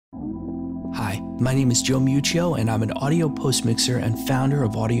Hi, my name is Joe Muccio and I'm an audio post-mixer and founder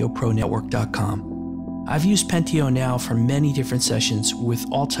of AudioProNetwork.com. I've used Penteo now for many different sessions with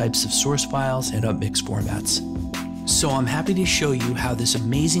all types of source files and Upmix formats. So I'm happy to show you how this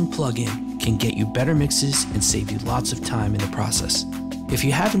amazing plugin can get you better mixes and save you lots of time in the process. If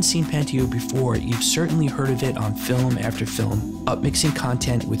you haven't seen Penteo before, you've certainly heard of it on film after film, upmixing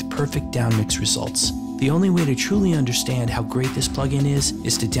content with perfect downmix results. The only way to truly understand how great this plugin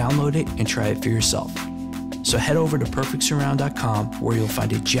is to download it and try it for yourself. So head over to perfectsurround.com where you'll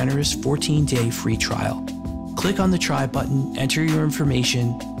find a generous 14-day free trial. Click on the try button, enter your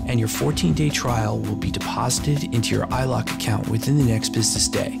information, and your 14-day trial will be deposited into your iLok account within the next business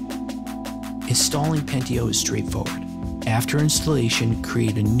day. Installing Penteo is straightforward. After installation,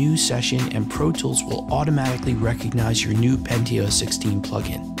 create a new session and ProTools will automatically recognize your new Penteo 16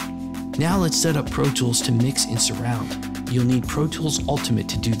 plugin. Now let's set up ProTools to mix in surround. You'll need ProTools Ultimate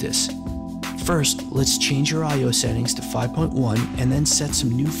to do this. First, let's change your I/O settings to 5.1 and then set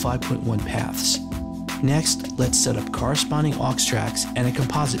some new 5.1 paths. Next, let's set up corresponding aux tracks and a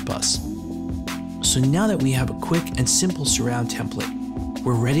composite bus. So now that we have a quick and simple surround template,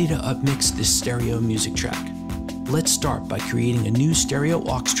 we're ready to upmix this stereo music track. Let's start by creating a new stereo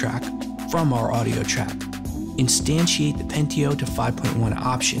aux track from our audio track. Instantiate the Penteo to 5.1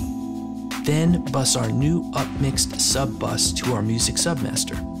 option. Then bus our new upmixed sub-bus to our music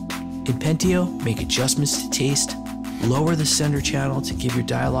submaster. In Penteo, make adjustments to taste, lower the center channel to give your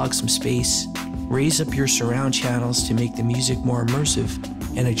dialogue some space, raise up your surround channels to make the music more immersive,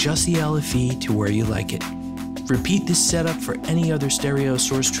 and adjust the LFE to where you like it. Repeat this setup for any other stereo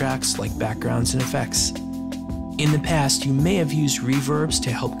source tracks like backgrounds and effects. In the past, you may have used reverbs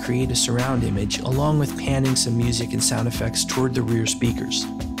to help create a surround image along with panning some music and sound effects toward the rear speakers,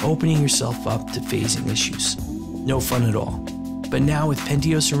 opening yourself up to phasing issues. No fun at all. But now with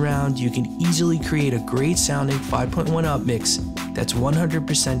Penteo Surround, you can easily create a great sounding 5.1 upmix that's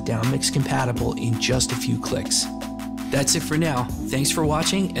 100% downmix compatible in just a few clicks. That's it for now. Thanks for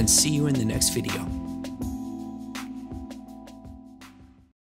watching and see you in the next video.